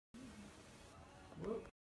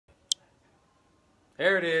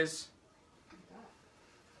There it is.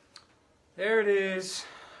 There it is.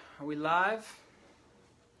 Are we live?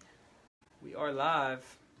 We are live.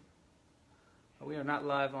 Oh, we are not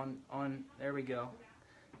live on. There we go.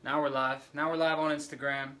 Now we're live. Now we're live on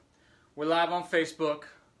Instagram. We're live on Facebook.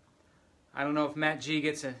 I don't know if Matt G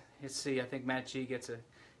gets a. Let's see. I think Matt G gets a.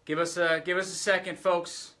 Give us a second,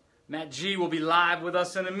 folks. Matt G will be live with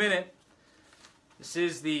us in a minute. This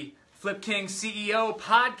is the Flip King CEO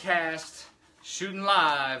podcast, shooting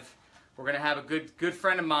live. We're going to have a good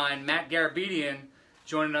friend of mine, Matt Garabedian,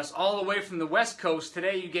 joining us all the way from the West Coast.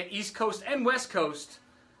 Today you get East Coast and West Coast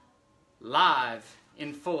live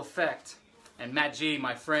in full effect. And Matt G,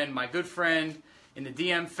 my friend, my good friend in the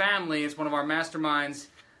DM family, is one of our masterminds.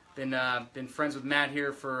 Been friends with Matt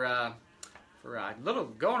here for a little,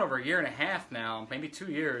 going over a year and a half now, maybe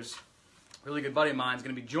 2 years. Really good buddy of mine is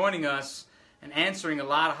going to be joining us and answering a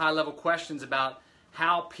lot of high-level questions about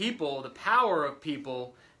how people, the power of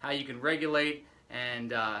people, how you can regulate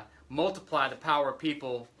and multiply the power of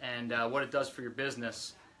people and what it does for your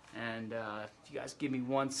business. And if you guys give me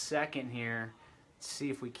 1 second here, let's see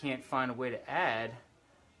if we can't find a way to add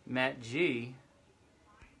Matt G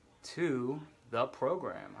to the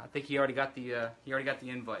program. I think he already got the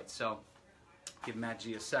invite, so give Matt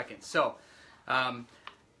G a second. So,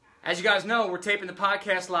 as you guys know, we're taping the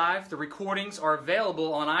podcast live. The recordings are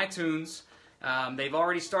available on iTunes. They've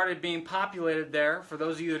already started being populated there for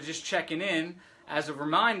those of you that are just checking in. As a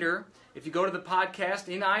reminder, if you go to the podcast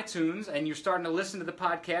in iTunes and you're starting to listen to the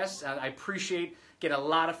podcast, I appreciate getting a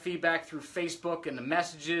lot of feedback through Facebook and the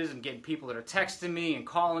messages and getting people that are texting me and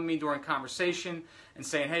calling me during conversation and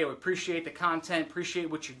saying, hey, we appreciate the content,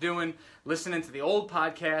 appreciate what you're doing, listening to the old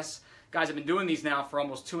podcasts. Guys, I've been doing these now for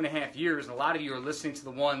almost 2.5 years, and a lot of you are listening to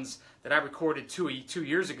the ones that I recorded two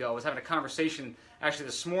years ago. I was having a conversation actually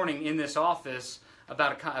this morning in this office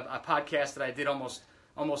about a podcast that I did almost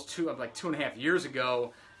 2.5 years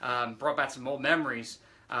ago. Brought back some old memories.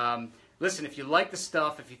 Listen, if you like the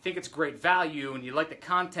stuff, if you think it's great value, and you like the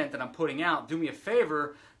content that I'm putting out, do me a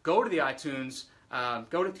favor, go to the iTunes,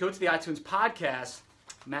 go to the iTunes podcast.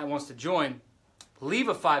 Matt wants to join. Leave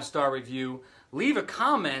a 5-star review. Leave a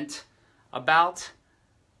comment about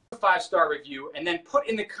a 5-star review, and then put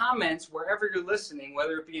in the comments wherever you're listening,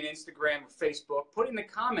 whether it be on Instagram or Facebook, put in the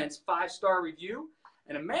comments 5-star review,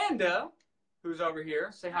 and Amanda, who's over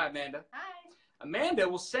here, say hi, Amanda. Hi. Amanda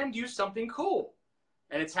will send you something cool.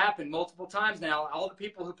 And it's happened multiple times now. All the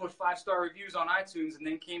people who put 5-star reviews on iTunes and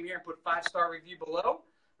then came here and put 5-star review below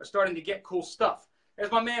are starting to get cool stuff.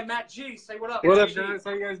 There's my man, Matt G. Say what up. What up, guys?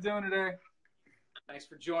 How you guys doing today? Thanks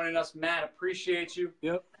for joining us, Matt. Appreciate you.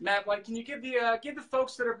 Yep. Matt, can you give the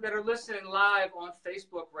folks that are listening live on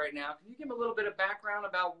Facebook right now, can you give them a little bit of background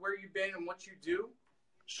about where you've been and what you do?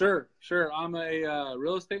 Sure. I'm a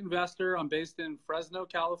real estate investor. I'm based in Fresno,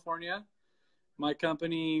 California. My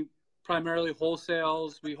company primarily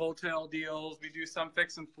wholesales. We wholesale deals. We do some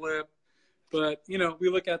fix and flip. But, we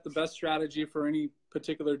look at the best strategy for any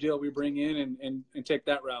particular deal we bring in and take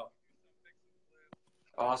that route.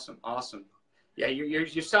 Awesome. Yeah, you're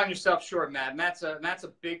selling yourself short, Matt. Matt's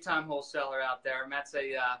a big time wholesaler out there. Matt's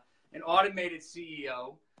an automated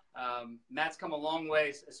CEO. Matt's come a long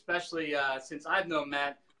way, especially since I've known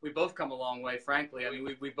Matt. We both come a long way, frankly. I mean,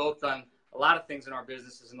 we've both done a lot of things in our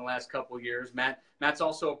businesses in the last couple of years. Matt's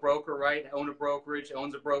also a broker, right? Owns a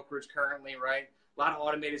brokerage currently, right? A lot of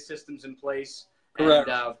automated systems in place. Correct.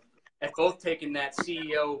 And both taken that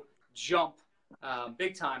CEO jump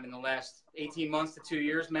big time in the last 18 months to 2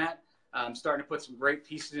 years, Matt. Starting to put some great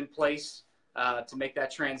pieces in place to make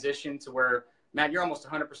that transition to where, Matt, you're almost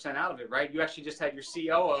 100% out of it, right? You actually just had your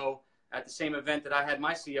COO at the same event that I had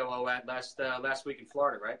my COO at last week in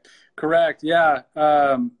Florida, right? Correct, yeah.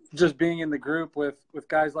 Just being in the group with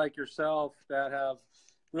guys like yourself that have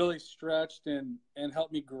really stretched and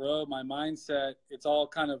helped me grow my mindset, it's all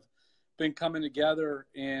kind of been coming together.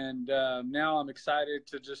 And now I'm excited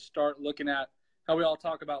to just start looking at how we all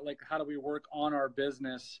talk about, like, how do we work on our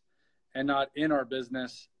business and not in our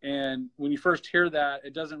business. And when you first hear that,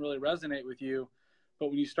 it doesn't really resonate with you. But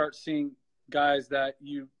when you start seeing guys that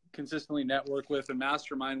you consistently network with and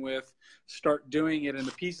mastermind with start doing it and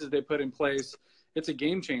the pieces they put in place, it's a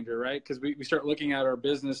game changer, right? Because we start looking at our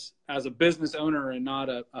business as a business owner and not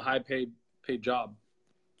a high paid job.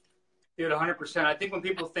 Dude, 100%. I think when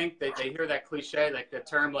people think they hear that cliche, like the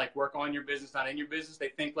term, like, work on your business, not in your business, they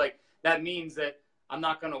think like that means that I'm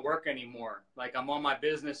not going to work anymore. Like, I'm on my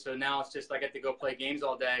business, so now it's just I get to go play games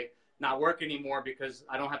all day, not work anymore because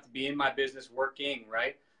I don't have to be in my business working,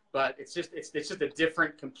 right? But it's just a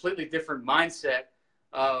completely different mindset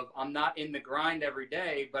of I'm not in the grind every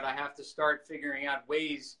day, but I have to start figuring out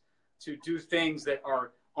ways to do things that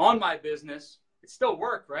are on my business, it's still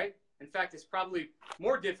work, right? In fact, it's probably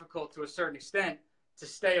more difficult to a certain extent to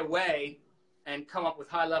stay away and come up with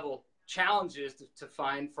high-level challenges to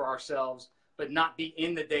find for ourselves, but not be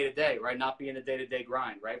in the day-to-day, right? Not be in the day-to-day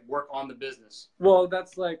grind, right? Work on the business. Well,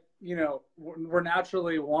 that's like, you know, we're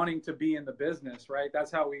naturally wanting to be in the business, right?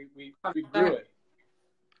 That's how we do it.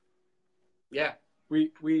 Yeah.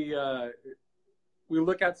 We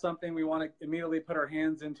look at something, we want to immediately put our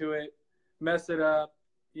hands into it, mess it up,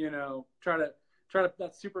 you know, try to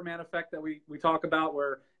that Superman effect that we talk about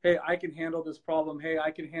where, hey, I can handle this problem. Hey,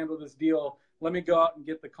 I can handle this deal. Let me go out and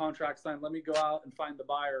get the contract signed. Let me go out and find the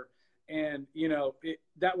buyer. And, you know,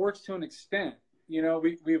 that works to an extent. You know,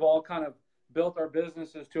 we've all kind of built our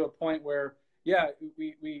businesses to a point where, yeah,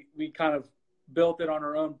 we kind of built it on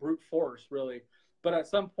our own brute force, really. But at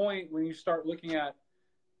some point, when you start looking at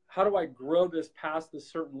how do I grow this past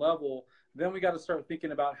this certain level, then we got to start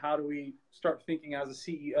thinking about how do we start thinking as a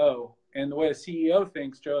CEO. And the way a CEO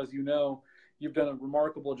thinks, Joe, as you know, you've done a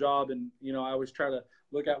remarkable job. And, you know, I always try to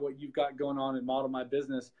look at what you've got going on and model my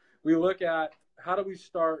business. We look at how do we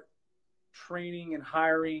start training and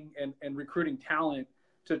hiring and recruiting talent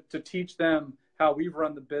to teach them how we've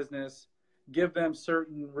run the business, give them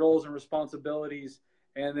certain roles and responsibilities.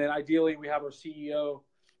 And then ideally we have our CEO,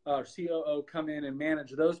 our COO come in and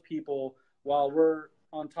manage those people while we're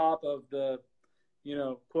on top of the, you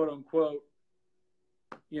know, quote unquote,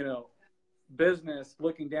 you know, business,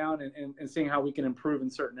 looking down and seeing how we can improve in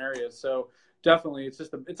certain areas. So definitely it's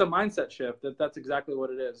a mindset shift. That's exactly what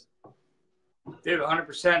it is. Dude,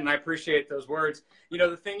 100%. And I appreciate those words. You know,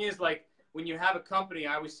 the thing is, like, when you have a company,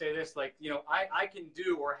 I always say this, like, you know, I can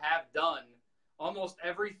do or have done almost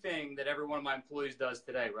everything that every one of my employees does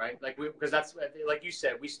today, right? Like, because that's, like you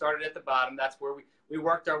said, we started at the bottom. That's where we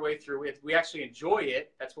worked our way through it. We actually enjoy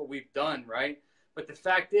it. That's what we've done, right? But the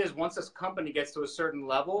fact is, once this company gets to a certain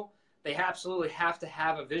level, they absolutely have to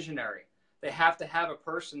have a visionary. They have to have a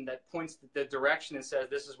person that points the direction and says,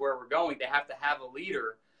 this is where we're going. They have to have a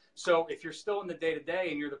leader. So if you're still in the day-to-day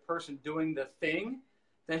and you're the person doing the thing,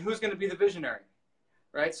 then who's going to be the visionary,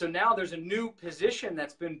 right? So now there's a new position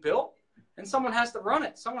that's been built, and someone has to run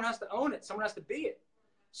it. Someone has to own it. Someone has to be it.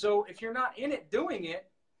 So if you're not in it doing it,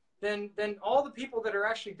 then all the people that are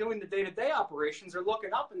actually doing the day-to-day operations are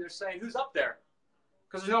looking up and they're saying, who's up there?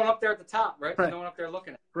 Because there's no one up there at the top, right? There's no one up there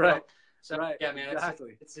looking at it. Right. So, right. Yeah, man,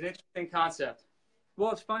 exactly. It's an interesting concept.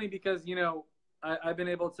 Well, it's funny because, you know, I've been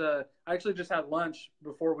able to, I actually just had lunch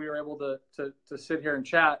before we were able to sit here and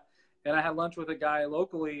chat. And I had lunch with a guy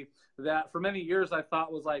locally that for many years I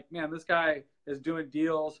thought was like, man, this guy is doing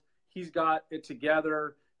deals. He's got it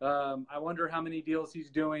together. I wonder how many deals he's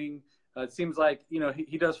doing. It seems like, you know,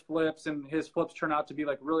 he does flips and his flips turn out to be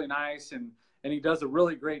like really nice and he does a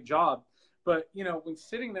really great job. But, you know, when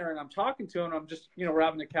sitting there and I'm talking to him, I'm just, you know, we're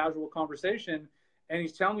having a casual conversation and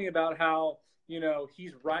he's telling me about how, you know,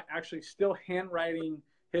 he's actually still handwriting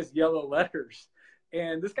his yellow letters.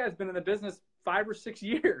 And this guy's been in the business 5 or 6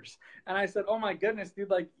 years. And I said, oh my goodness, dude,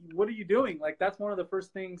 like, what are you doing? Like, that's one of the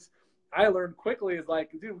first things I learned quickly is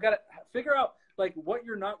like, dude, we got to figure out like what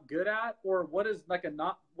you're not good at or what is like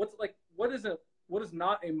what is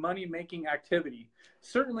not a money-making activity.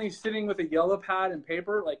 Certainly sitting with a yellow pad and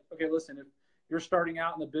paper, like, okay, listen, if you're starting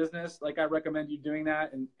out in the business, like I recommend you doing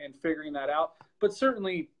that and figuring that out. But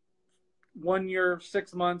certainly 1 year,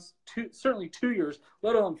 6 months, certainly 2 years,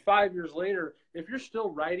 let alone 5 years later, if you're still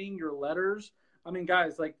writing your letters, I mean,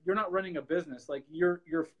 guys, like you're not running a business. Like you're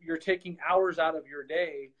taking hours out of your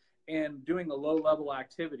day and doing a low-level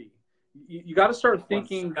activity. You got to start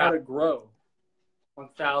thinking how to grow.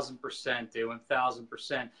 1,000%, dude.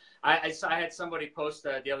 1,000%. I had somebody post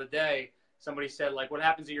the other day. Somebody said, like, what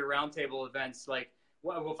happens at your roundtable events? Like,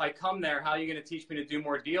 well, if I come there, how are you going to teach me to do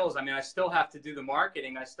more deals? I mean, I still have to do the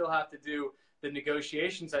marketing. I still have to do the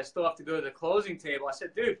negotiations. I still have to go to the closing table. I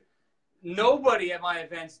said, dude, nobody at my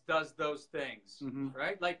events does those things,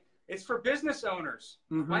 right? Like, it's for business owners.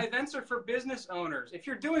 My events are for business owners. If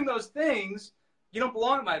you're doing those things, you don't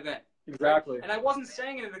belong at my event. Exactly. Right? And I wasn't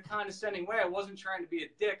saying it in a condescending way. I wasn't trying to be a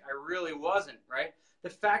dick. I really wasn't, right? The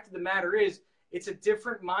fact of the matter is, it's a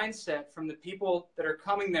different mindset from the people that are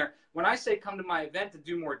coming there. When I say come to my event to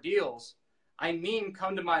do more deals, I mean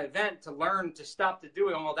come to my event to learn to stop to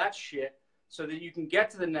doing all that shit so that you can get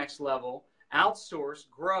to the next level, outsource,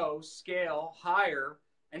 grow, scale, hire,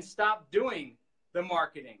 and stop doing the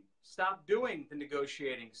marketing. Stop doing the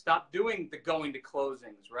negotiating. Stop doing the going to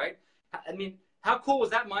closings, right? I mean, how cool was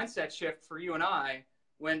that mindset shift for you and I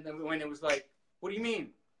when it was like, what do you mean?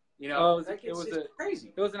 You know, it's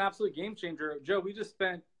crazy. It was an absolute game changer. Joe, we just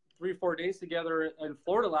spent 3-4 days together in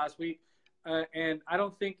Florida last week. And I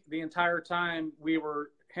don't think the entire time we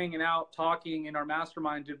were hanging out, talking in our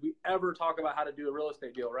mastermind, did we ever talk about how to do a real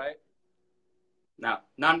estate deal, right? No,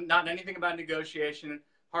 not anything about negotiation,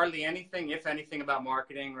 hardly anything, if anything, about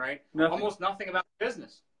marketing, right? Nothing. Almost nothing about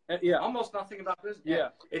business. Yeah. Almost nothing about business. Yeah.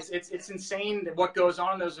 It's insane that what goes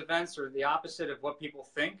on in those events are the opposite of what people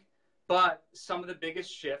think. But some of the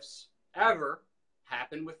biggest shifts ever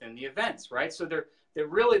happen within the events, right? So they're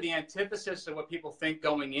really the antithesis of what people think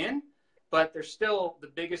going in, but they're still the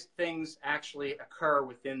biggest things actually occur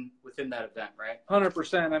within that event, right?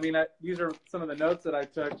 100%. I mean, these are some of the notes that I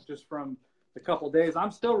took just from the couple of days.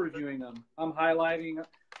 I'm still reviewing them. I'm highlighting.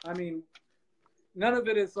 I mean, none of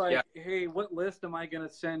it is like, hey, what list am I going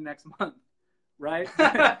to send next month? Right.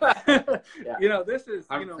 You know, this is,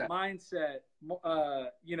 you know, mindset,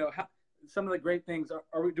 you know, some of the great things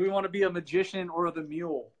do we want to be a magician or the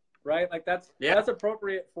mule? Right. Like that's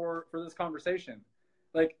appropriate for this conversation.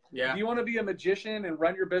 Like, do you want to be a magician and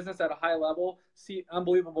run your business at a high level, see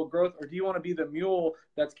unbelievable growth? Or do you want to be the mule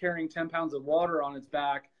that's carrying 10 pounds of water on its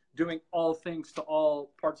back, doing all things to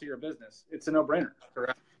all parts of your business? It's a no-brainer.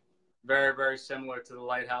 Correct. Very, very similar to the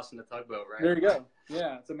lighthouse and the tugboat, right? There you go.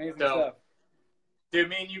 Yeah, it's amazing stuff. Dude,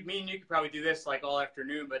 me and you could probably do this like all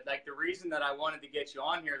afternoon, but like the reason that I wanted to get you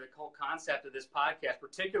on here, the whole concept of this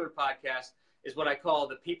particular podcast, is what I call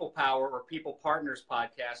the people power or people partners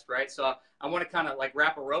podcast, right? So I want to kind of like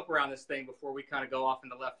wrap a rope around this thing before we kind of go off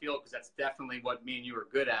into left field, because that's definitely what me and you are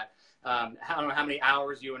good at. I don't know how many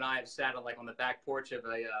hours you and I have sat on the back porch of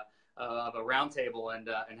a round table and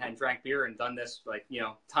drank beer and done this like, you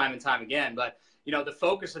know, time and time again. But, you know, the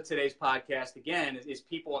focus of today's podcast, again, is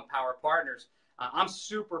people and power partners. I'm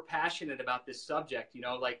super passionate about this subject. You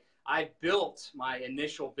know, like I built my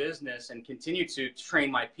initial business and continue to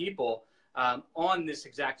train my people on this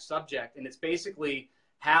exact subject. And it's basically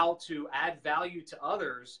how to add value to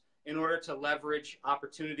others in order to leverage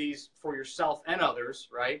opportunities for yourself and others,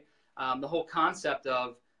 right? The whole concept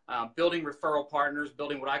of building referral partners,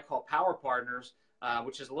 building what I call power partners,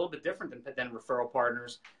 which is a little bit different than referral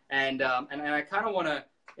partners. And I kind of want to,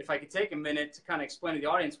 if I could take a minute to kind of explain to the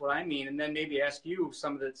audience what I mean, and then maybe ask you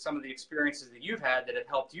some of the experiences that you've had that have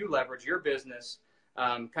helped you leverage your business,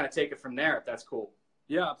 kind of take it from there, if that's cool.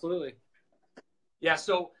 Yeah, absolutely. Yeah.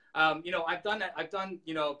 So, you know, I've done,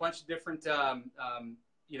 you know, a bunch of different,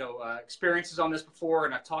 experiences on this before,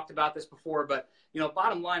 and I've talked about this before, but, you know,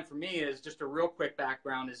 bottom line for me is just a real quick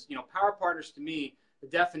background is, you know, power partners to me, the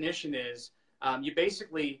definition is you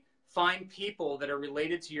basically find people that are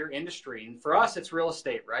related to your industry. And for us, it's real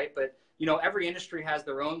estate, right? But, you know, every industry has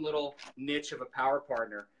their own little niche of a power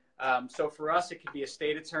partner. So for us, it could be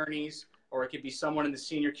estate attorneys, or it could be someone in the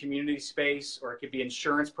senior community space, or it could be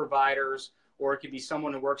insurance providers, or it could be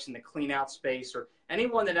someone who works in the clean out space, or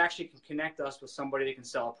anyone that actually can connect us with somebody that can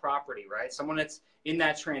sell a property, right? Someone that's in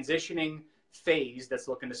that transitioning phase that's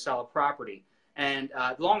looking to sell a property. And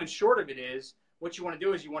long and short of it is, what you want to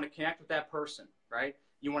do is you want to connect with that person, right?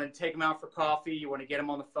 You want to take them out for coffee. You want to get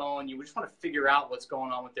them on the phone. You just want to figure out what's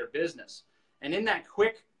going on with their business. And in that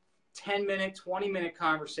quick 10-minute, 20-minute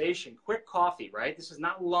conversation, quick coffee, right? This is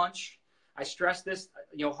not lunch. I stress this,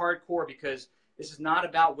 you know, hardcore, because this is not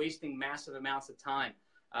about wasting massive amounts of time.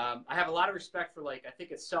 I have a lot of respect for, like, I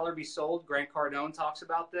think it's Sell or Be Sold. Grant Cardone talks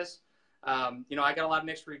about this. You know, I got a lot of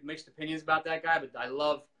mixed opinions about that guy, but I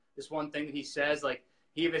love this one thing that he says. Like,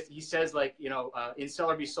 he says, like, you know, in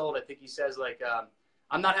Sell or Be Sold, I think he says, like,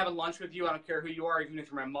 I'm not having lunch with you. I don't care who you are, even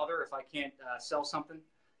if you're my mother. If I can't sell something,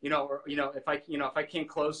 you know, or if I can't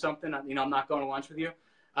close something, you know, I'm not going to lunch with you.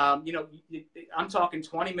 You know, I'm talking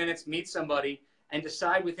 20 minutes, meet somebody, and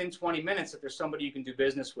decide within 20 minutes if there's somebody you can do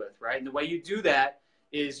business with, right? And the way you do that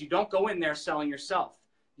is you don't go in there selling yourself.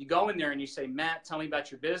 You go in there and you say, Matt, tell me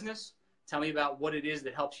about your business. Tell me about what it is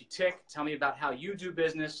that helps you tick. Tell me about how you do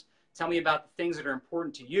business. Tell me about the things that are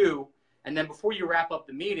important to you. And then before you wrap up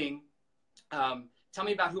the meeting, tell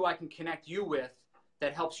me about who I can connect you with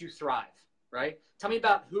that helps you thrive, right? Tell me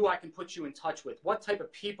about who I can put you in touch with. What type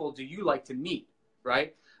of people do you like to meet,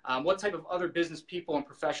 right? What type of other business people and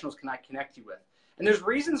professionals can I connect you with? And there's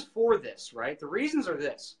reasons for this, right? The reasons are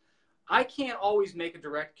this. I can't always make a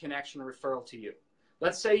direct connection or referral to you.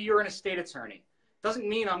 Let's say you're an estate attorney. Doesn't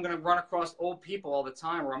mean I'm going to run across old people all the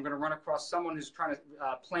time, or I'm going to run across someone who's trying to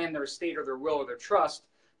plan their estate or their will or their trust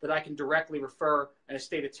that I can directly refer an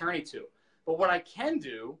estate attorney to. But what I can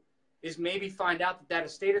do is maybe find out that that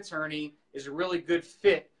estate attorney is a really good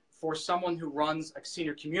fit for someone who runs a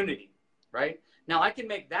senior community, right? Now, I can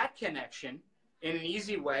make that connection in an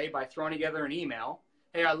easy way by throwing together an email.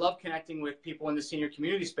 Hey, I love connecting with people in the senior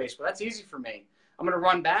community space. Well, that's easy for me. I'm going to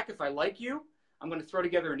run back if I like you. I'm going to throw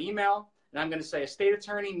together an email, and I'm going to say estate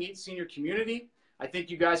attorney meets senior community. I think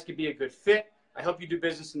you guys could be a good fit. I hope you do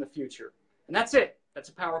business in the future. And that's it. That's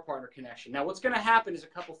a power partner connection. Now, what's going to happen is a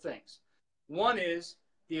couple things. One is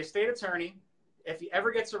the estate attorney, if he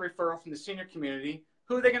ever gets a referral from the senior community,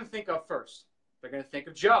 who are they going to think of first? They're going to think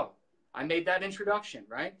of Joe. I made that introduction,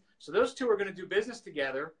 right? So those two are going to do business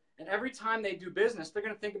together. And every time they do business, they're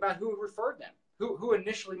going to think about who referred them, who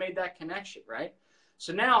initially made that connection, right?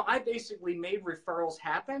 So now I basically made referrals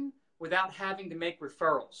happen without having to make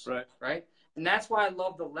referrals, right? And that's why I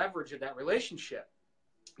love the leverage of that relationship.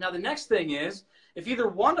 Now, the next thing is, if either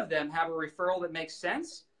one of them have a referral that makes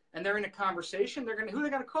sense and they're in a conversation, who are they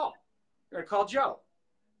going to call? They're going to call Joe,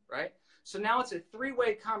 right? So now it's a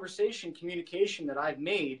three-way conversation communication that I've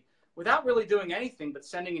made without really doing anything but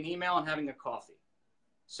sending an email and having a coffee.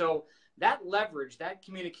 So that leverage, that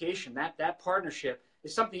communication, that partnership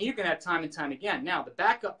is something you can have time and time again. Now, the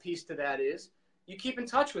backup piece to that is you keep in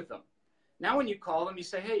touch with them. Now, when you call them, you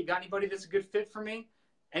say, hey, you got anybody that's a good fit for me?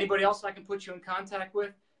 Anybody else I can put you in contact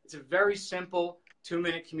with? It's a very simple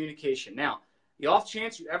 2-minute communication. Now, the off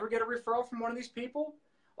chance you ever get a referral from one of these people,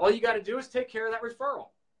 all you got to do is take care of that referral.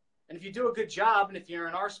 And if you do a good job, and if you're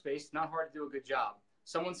in our space, it's not hard to do a good job.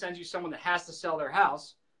 Someone sends you someone that has to sell their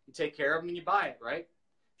house, you take care of them and you buy it, right?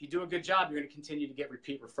 If you do a good job, you're going to continue to get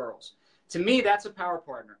repeat referrals. To me, that's a power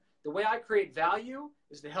partner. The way I create value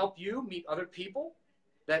is to help you meet other people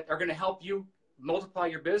that are going to help you multiply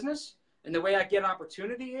your business. And the way I get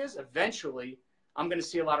opportunity is eventually I'm going to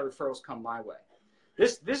see a lot of referrals come my way.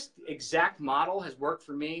 This exact model has worked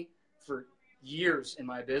for me for years in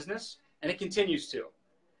my business, and it continues to.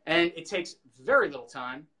 And it takes very little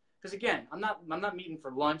time because, again, I'm not meeting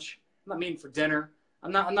for lunch. I'm not meeting for dinner.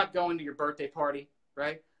 I'm not going to your birthday party,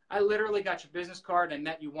 right? I literally got your business card and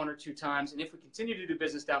met you 1 or 2 times. And if we continue to do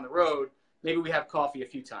business down the road, maybe we have coffee a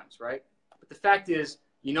few times, right? But the fact is,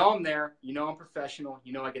 you know I'm there. You know I'm professional.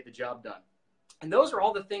 You know I get the job done. And those are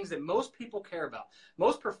all the things that most people care about.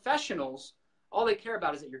 Most professionals, all they care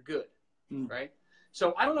about is that you're good, right?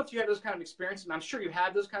 So I don't know if you have those kind of experiences. And I'm sure you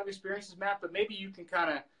have those kind of experiences, Matt, but maybe you can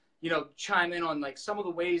kind of, chime in on like some of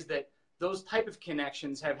the ways that those type of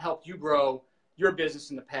connections have helped you grow your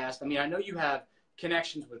business in the past. I mean, I know you have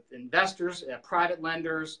connections with investors, private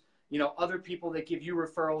lenders, other people that give you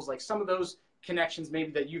referrals, like some of those connections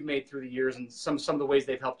maybe that you've made through the years and some of the ways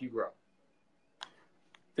they've helped you grow.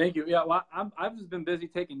 Thank you. Yeah, well, I've just been busy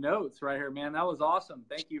taking notes right here, man. That was awesome.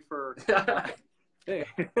 Thank you for. Hey.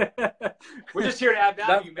 We're just here to add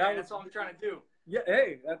value, man. That's all I'm trying to do. Yeah.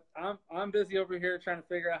 Hey, I'm busy over here trying to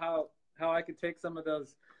figure out how I could take some of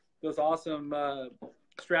those awesome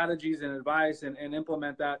strategies and advice and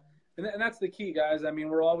implement that. And that's the key, guys. I mean,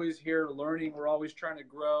 we're always here learning. We're always trying to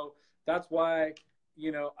grow. That's why,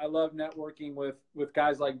 I love networking with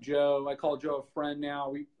guys like Joe. I call Joe a friend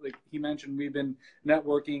now. Like he mentioned, we've been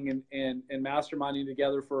networking and masterminding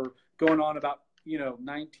together for going on about,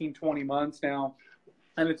 19, 20 months now.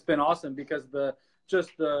 And it's been awesome because the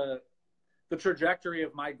trajectory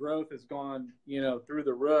of my growth has gone, through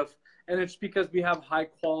the roof. And it's because we have high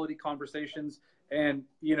quality conversations. And,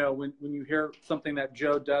 when you hear something that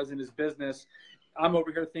Joe does in his business, I'm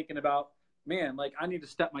over here thinking about, man, like I need to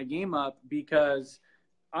step my game up because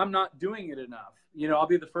I'm not doing it enough. I'll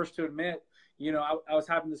be the first to admit, I was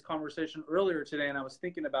having this conversation earlier today and I was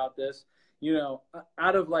thinking about this,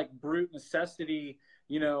 out of like brute necessity,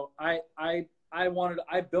 I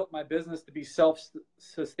built my business to be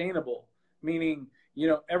self-sustainable, meaning,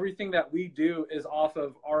 everything that we do is off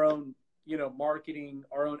of our own, marketing,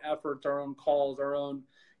 our own efforts, our own calls, our own,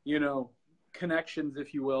 connections,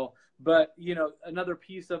 if you will. But, another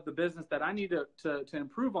piece of the business that I need to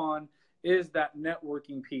improve on is that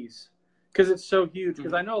networking piece, because it's so huge.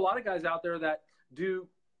 Because I know a lot of guys out there that do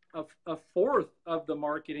a fourth of the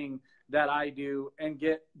marketing that I do and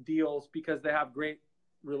get deals because they have great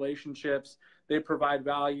relationships, they provide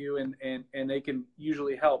value, and they can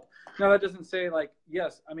usually help. Now, that doesn't say like,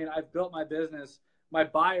 yes, I mean, I've built my business, my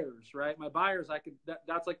buyers, right? My buyers,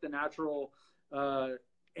 that's like the natural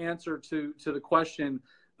answer to the question.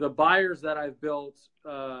 The buyers that I've built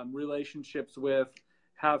relationships with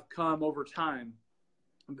have come over time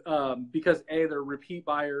because A, they're repeat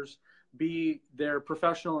buyers, B, they're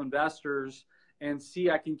professional investors, and C,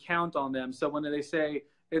 I can count on them. So when they say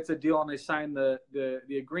it's a deal and they sign the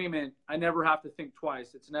agreement, I never have to think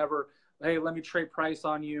twice. It's never, hey, let me trade price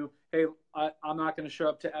on you. Hey, I'm not going to show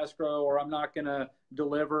up to escrow, or I'm not going to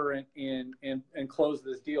deliver and close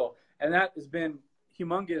this deal. And that has been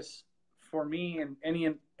humongous for me and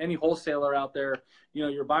any wholesaler out there.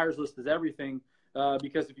 Your buyer's list is everything,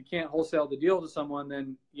 because if you can't wholesale the deal to someone,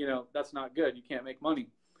 then that's not good. You can't make money.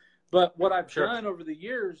 But what I've Sure. done over the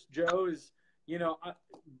years, Joe, is, you know,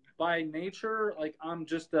 by nature, like I'm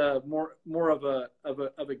just more of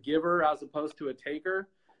a giver as opposed to a taker.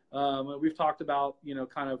 We've talked about, you know,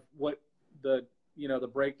 kind of what the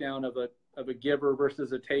breakdown of a giver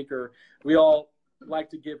versus a taker. We all like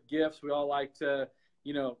to give gifts. We all like to,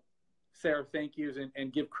 you know, say our thank yous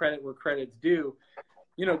and give credit where credit's due.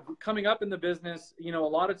 You know, coming up in the business, you know, a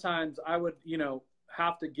lot of times I would, you know,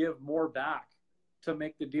 have to give more back to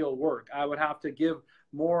make the deal work. I would have to give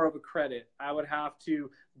more of a credit. I would have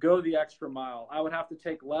to go the extra mile. I would have to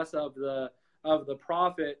take less of the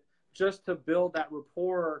profit just to build that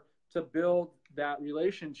rapport, to build that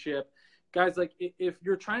relationship. Guys, like if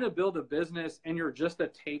you're trying to build a business and you're just a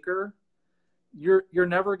taker, you're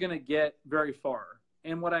never going to get very far.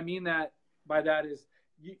 And what I mean by that is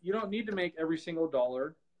you don't need to make every single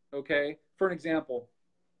dollar. Okay. For an example,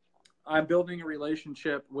 I'm building a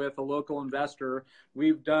relationship with a local investor.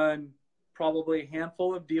 We've done probably a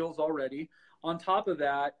handful of deals already. On top of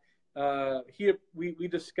that, we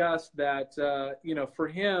discussed that, you know, for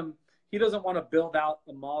him, he doesn't want to build out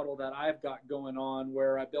a model that I've got going on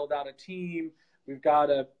where I build out a team. We've got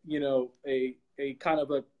a kind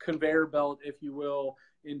of a conveyor belt, if you will,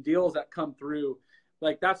 in deals that come through.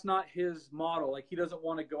 Like that's not his model. Like he doesn't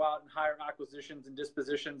want to go out and hire acquisitions and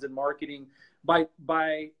dispositions and marketing. By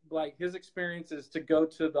like his experience is to go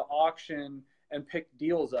to the auction and pick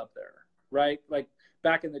deals up there, right? Like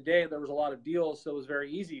back in the day, there was a lot of deals, so it was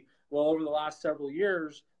very easy. Well, over the last several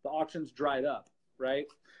years, the auctions dried up, right?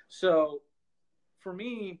 So for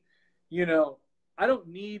me, you know, I don't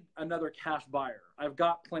need another cash buyer. I've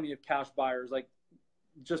got plenty of cash buyers. Like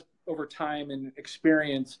just over time and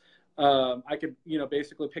experience, I could, you know,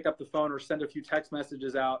 basically pick up the phone or send a few text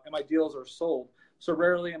messages out and my deals are sold. So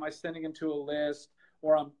rarely am I sending them to a list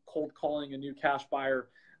or I'm cold calling a new cash buyer.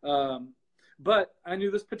 But I knew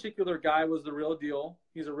this particular guy was the real deal.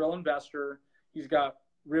 He's a real investor. He's got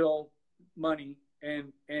real money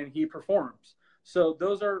and he performs. So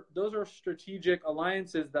those are strategic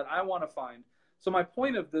alliances that I want to find. So my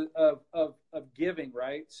point of giving,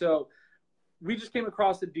 right? So we just came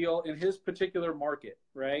across a deal in his particular market,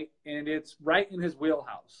 right? And it's right in his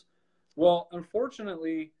wheelhouse. Well,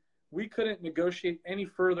 unfortunately, we couldn't negotiate any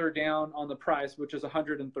further down on the price, which is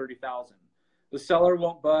 $130,000. The seller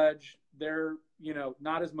won't budge. They're, you know,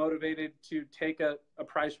 not as motivated to take a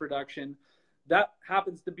price reduction. That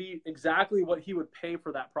happens to be exactly what he would pay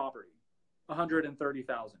for that property,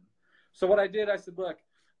 $130,000. So what I did, I said, look,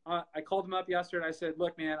 I called him up yesterday. And I said,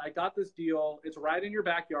 look, man, I got this deal. It's right in your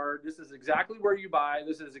backyard. This is exactly where you buy.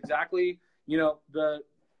 This is exactly, you know, the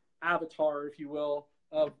avatar, if you will,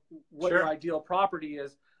 of what Sure. your ideal property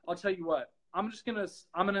is. I'll tell you what, I'm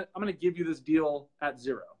gonna give you this deal at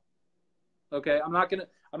zero. Okay. I'm not gonna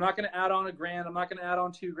add on $1,000. I'm not gonna add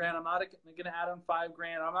on $2,000. I'm not gonna add on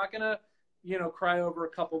 $5,000. I'm not gonna, you know, cry over a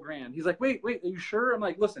couple grand. He's like, wait, are you sure? I'm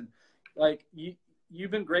like, listen, like you've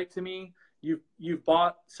been great to me. You've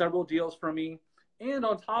bought several deals from me. And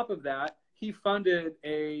on top of that, he funded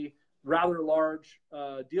a rather large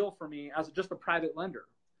deal for me as just a private lender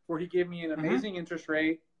where he gave me an amazing interest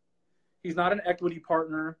rate. He's not an equity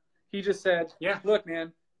partner. He just said, Yeah, look,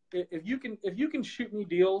 man, if you can shoot me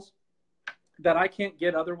deals that I can't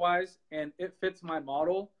get otherwise and it fits my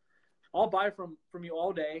model, I'll buy from you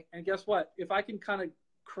all day. And guess what? If I can kind of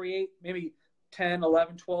create maybe 10,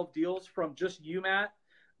 11, 12 deals from just you, Matt,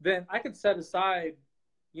 then I could set aside,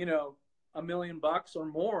 you know, $1 million or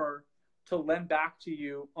more to lend back to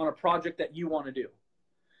you on a project that you want to do.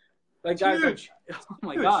 Like, guys, huge. Oh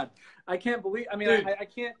my God, I can't believe. I mean, I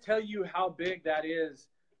can't tell you how big that is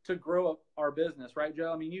to grow our business, right,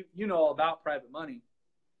 Joe? I mean, you know all about private money.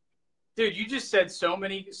 Dude, you just said so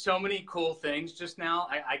many cool things just now.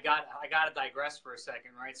 I got to digress for a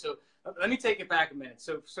second, right? So let me take it back a minute.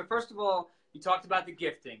 So first of all, you talked about the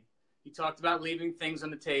gifting. You talked about leaving things on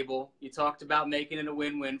the table. You talked about making it a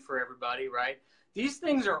win-win for everybody, right? These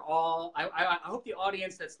things are all, I hope the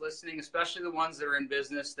audience that's listening, especially the ones that are in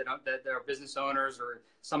business, that are business owners or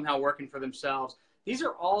somehow working for themselves, these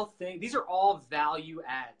are all value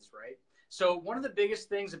adds, right? So one of the biggest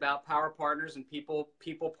things about power partners and people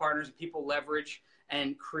partners and people leverage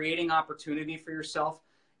and creating opportunity for yourself,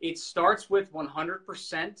 it starts with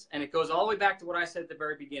 100%, and it goes all the way back to what I said at the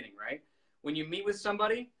very beginning, right? When you meet with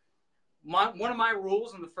somebody, one of my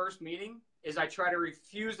rules in the first meeting is I try to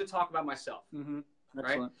refuse to talk about myself,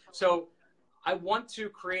 right? So I want to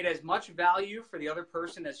create as much value for the other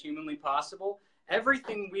person as humanly possible.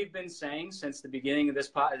 Everything we've been saying since the beginning of this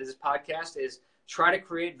podcast is try to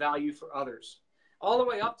create value for others, all the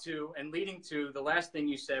way up to and leading to the last thing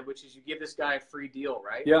you said, which is you give this guy a free deal,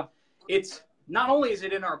 right? Yeah. It's not only is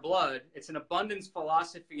it in our blood, it's an abundance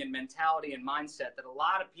philosophy and mentality and mindset that a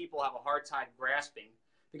lot of people have a hard time grasping,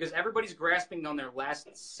 because everybody's grasping on their last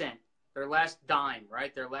cent, their last dime,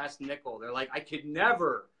 right? Their last nickel. They're like, I could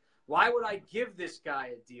never. Why would I give this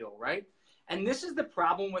guy a deal, right? And this is the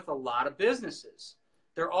problem with a lot of businesses.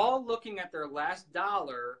 They're all looking at their last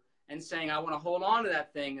dollar and saying, I want to hold on to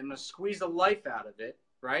that thing and squeeze the life out of it,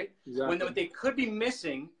 right? Exactly. When what they could be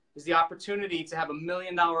missing is the opportunity to have $1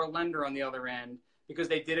 million lender on the other end, because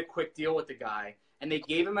they did a quick deal with the guy and they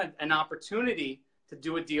gave him an opportunity to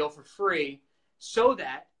do a deal for free. So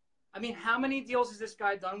that, I mean, how many deals has this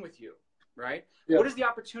guy done with you, right? Yeah. What is the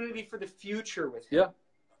opportunity for the future with him? Yeah.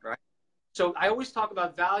 Right. So I always talk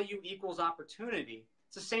about value equals opportunity.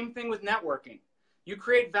 It's the same thing with networking. You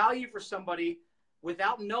create value for somebody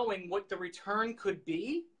without knowing what the return could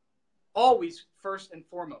be, always first and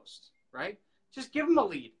foremost, right? Just give them a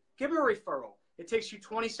lead. Give them a referral. It takes you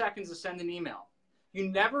 20 seconds to send an email. You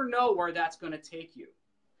never know where that's going to take you.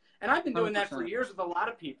 And I've been doing 100%. that for years with a lot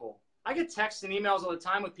of people. I get texts and emails all the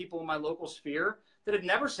time with people in my local sphere that had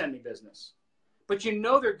never sent me business. But you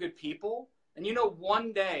know they're good people, and you know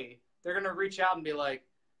one day they're going to reach out and be like,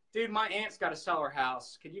 dude, my aunt's got to sell her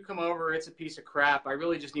house. Could you come over? It's a piece of crap. I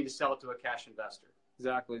really just need to sell it to a cash investor.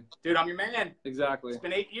 Exactly. Dude, I'm your man. Exactly. It's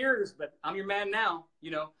been 8 years, but I'm your man now.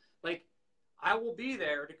 You know, like, I will be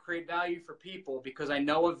there to create value for people, because I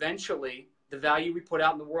know eventually the value we put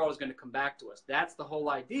out in the world is going to come back to us. That's the whole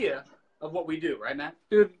idea of what we do. Right, Matt?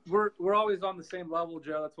 Dude, we're always on the same level,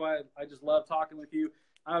 Joe. That's why I just love talking with you.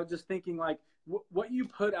 I was just thinking, like, what you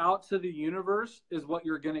put out to the universe is what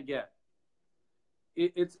you're going to get.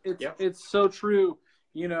 It's so true.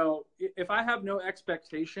 You know, if I have no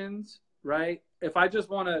expectations, right? If I just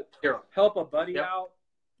want to help a buddy out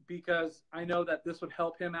because I know that this would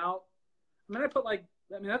help him out, I mean,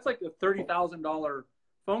 that's like a $30,000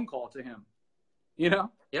 phone call to him. You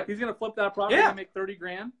know, he's going to flip that property and make 30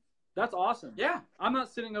 grand. That's awesome. Yeah. I'm not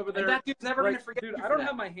sitting over there. And that dude's never going to forget. Dude, I don't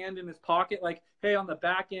have my hand in his pocket. Like, hey, on the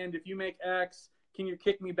back end, if you make X, can you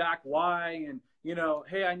kick me back Y? And, you know,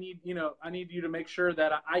 hey, I need you to make sure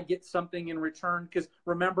that I get something in return. Because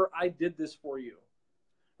remember, I did this for you.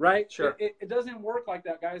 Right? Sure. It doesn't work like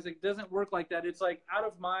that, guys. It doesn't work like that. It's like out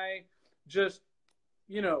of my just,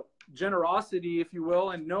 you know, generosity, if you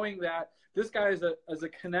will, and knowing that this guy is a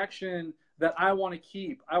connection that I want to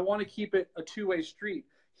keep. I want to keep it a two-way street.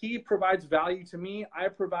 He provides value to me. I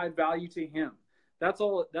provide value to him. That's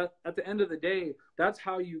all. That at the end of the day, that's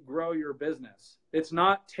how you grow your business. It's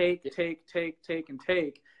not take,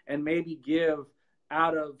 and maybe give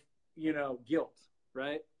out of, you know, guilt,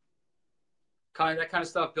 right? That kind of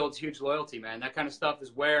stuff builds huge loyalty, man. That kind of stuff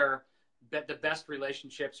is where the best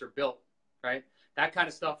relationships are built, right? That kind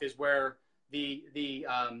of stuff is where the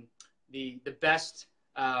best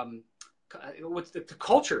what's the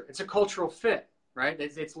culture? It's a cultural fit. Right,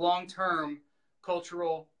 it's long-term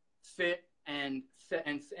cultural fit and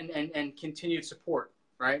continued support.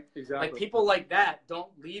 Right, exactly. Like people like that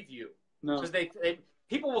don't leave you, because they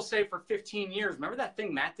people will say for 15 years, remember that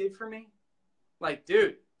thing Matt did for me? Like,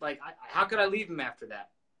 dude, like how could I leave him after that?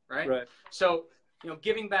 Right. So, you know,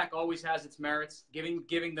 giving back always has its merits.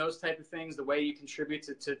 Giving those type of things, the way you contribute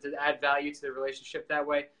to add value to the relationship that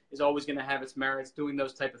way, is always going to have its merits. Doing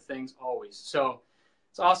those type of things always. So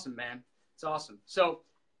it's awesome, man. It's awesome. So,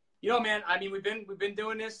 you know, man, I mean, we've been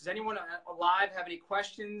doing this. Does anyone alive have any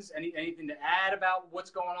questions? Anything to add about what's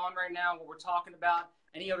going on right now, what we're talking about?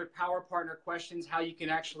 Any other power partner questions, how you can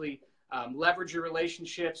actually leverage your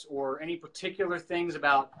relationships, or any particular things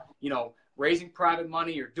about, you know, raising private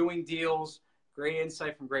money or doing deals? Great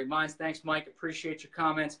insight from great minds. Thanks, Mike. Appreciate your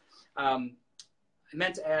comments. I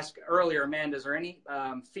meant to ask earlier, Amanda, is there any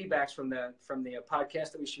feedbacks from the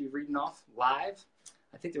podcast that we should be reading off live?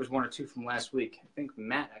 I think there was one or two from last week. I think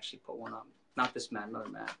Matt actually put one up. Not this Matt, another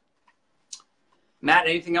Matt. Matt,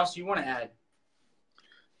 anything else you want to add?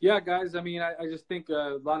 Yeah, guys. I mean, I just think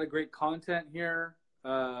a lot of great content here.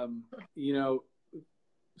 You know,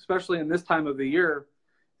 especially in this time of the year.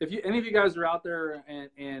 If any of you guys are out there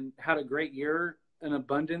and had a great year, an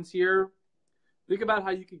abundance year, think about how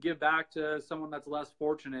you could give back to someone that's less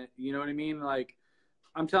fortunate. You know what I mean? Like,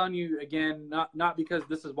 I'm telling you again, not because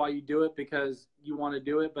this is why you do it, because you want to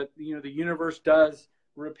do it, but, you know, the universe does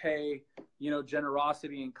repay, you know,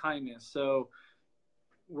 generosity and kindness. So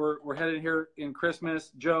we're headed here in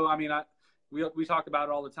Christmas. Joe, I mean, we talk about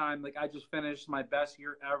it all the time. Like, I just finished my best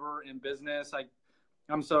year ever in business.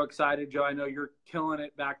 I'm so excited, Joe. I know you're killing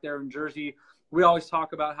it back there in Jersey. We always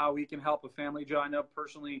talk about how we can help a family, Joe. I know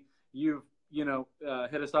personally you've, you know,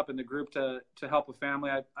 hit us up in the group to help a family.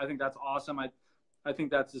 I think that's awesome. I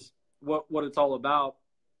think that's just what it's all about.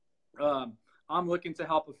 I'm looking to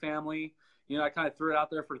help a family. You know, I kind of threw it out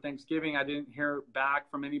there for Thanksgiving. I didn't hear back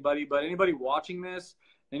from anybody, but anybody watching this,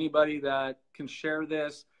 anybody that can share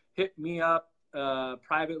this, hit me up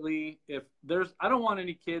privately. If there's, I don't want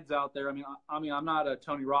any kids out there. I mean, I'm not a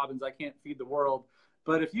Tony Robbins. I can't feed the world.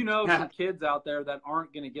 But if you know some kids out there that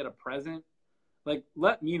aren't going to get a present, like,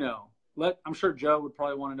 let me know. I'm sure Joe would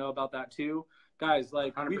probably want to know about that too. Guys,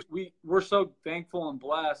 like, we're so thankful and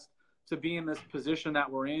blessed to be in this position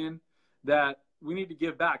that we're in, that we need to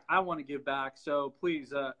give back. I want to give back. So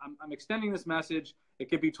please, I'm extending this message. It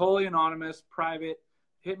could be totally anonymous, private.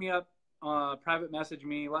 Hit me up, private message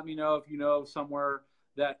me. Let me know if you know somewhere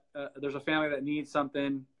that there's a family that needs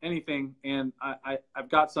something, anything. And I've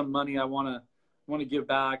got some money I want to give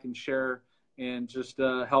back and share and just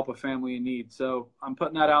help a family in need. So I'm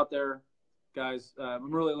putting that out there, guys.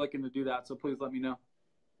 I'm really looking to do that. So please let me know.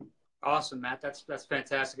 Awesome, Matt. That's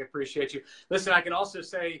fantastic. I appreciate you. Listen, I can also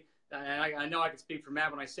say, and I know I can speak for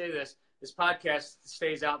Matt when I say this podcast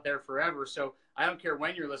stays out there forever. So I don't care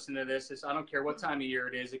when you're listening to this. I don't care what time of year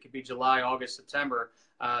it is. It could be July, August, September.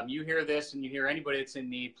 You hear this and you hear anybody that's in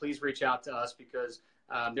need, please reach out to us, because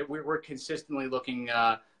we're consistently looking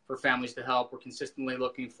for families to help. We're consistently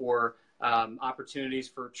looking for opportunities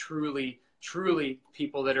for truly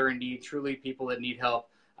people that are in need, truly people that need help.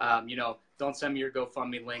 Don't send me your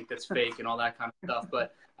GoFundMe link that's fake and all that kind of stuff.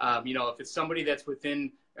 But, if it's somebody that's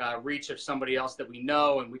within reach of somebody else that we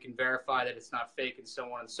know and we can verify that it's not fake and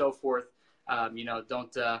so on and so forth,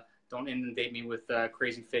 don't inundate me with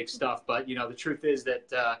crazy fake stuff. But, the truth is that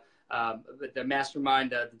the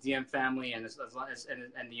mastermind, the DM family, and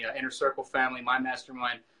the Inner Circle family, my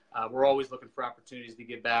mastermind, we're always looking for opportunities to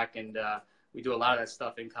give back. And we do a lot of that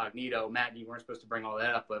stuff incognito. Matt, you weren't supposed to bring all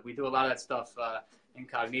that up, but we do a lot of that stuff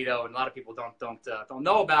incognito, and a lot of people don't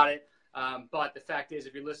know about it. But the fact is,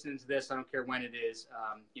 if you're listening to this, I don't care when it is,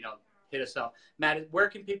 hit us up. Matt, where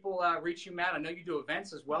can people reach you, Matt? I know you do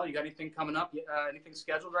events as well. You got anything coming up? Anything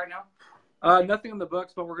scheduled right now? Nothing in the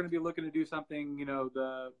books, but we're going to be looking to do something,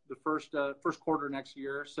 the first quarter next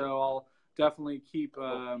year. So I'll definitely keep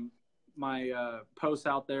my posts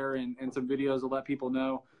out there and some videos to let people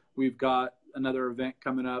know we've got another event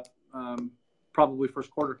coming up, probably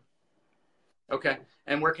first quarter. Okay.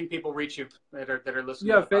 And where can people reach you that are listening?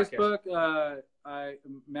 Yeah, to the Facebook. podcast?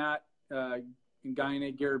 Matt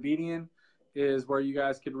Garabedian is where you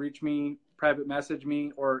guys could reach me, private message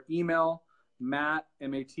me, or email Matt,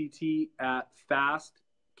 M-A-T-T, at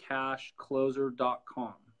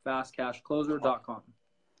fastcashcloser.com. Fastcashcloser.com.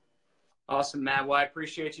 Awesome, Matt. Well, I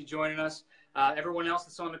appreciate you joining us. Everyone else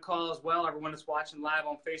that's on the call as well, everyone that's watching live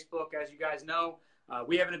on Facebook, as you guys know,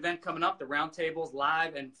 we have an event coming up, the Roundtable's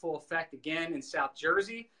live and full effect again in South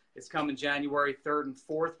Jersey. It's coming January 3rd and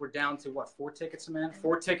 4th. We're down to, 4 tickets, man?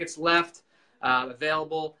 4 tickets left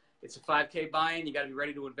available. It's a 5K buy-in. You got to be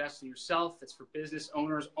ready to invest in yourself. It's for business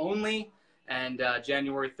owners only. And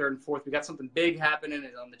January 3rd and 4th, we got something big happening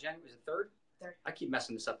on the January, is it 3rd? 3rd. I keep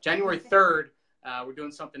messing this up. January 3rd, we're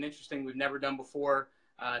doing something interesting we've never done before.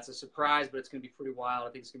 It's a surprise, but it's going to be pretty wild.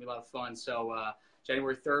 I think it's going to be a lot of fun. So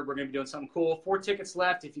January 3rd, we're going to be doing something cool. 4 tickets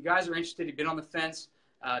left. If you guys are interested, you've been on the fence,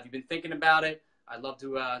 if you've been thinking about it, I'd love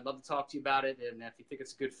to talk to you about it. And if you think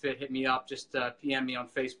it's a good fit, hit me up. Just PM me on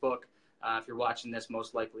Facebook. If you're watching this,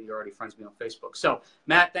 most likely you're already friends with me on Facebook. So,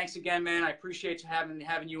 Matt, thanks again, man. I appreciate you having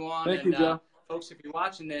you on. Thank you, Joe. Folks, if you're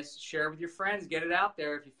watching this, share it with your friends. Get it out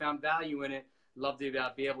there if you found value in it. Love to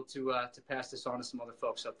be able to pass this on to some other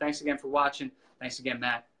folks. So thanks again for watching. Thanks again,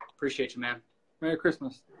 Matt. Appreciate you, man. Merry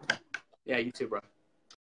Christmas. Yeah, you too, bro.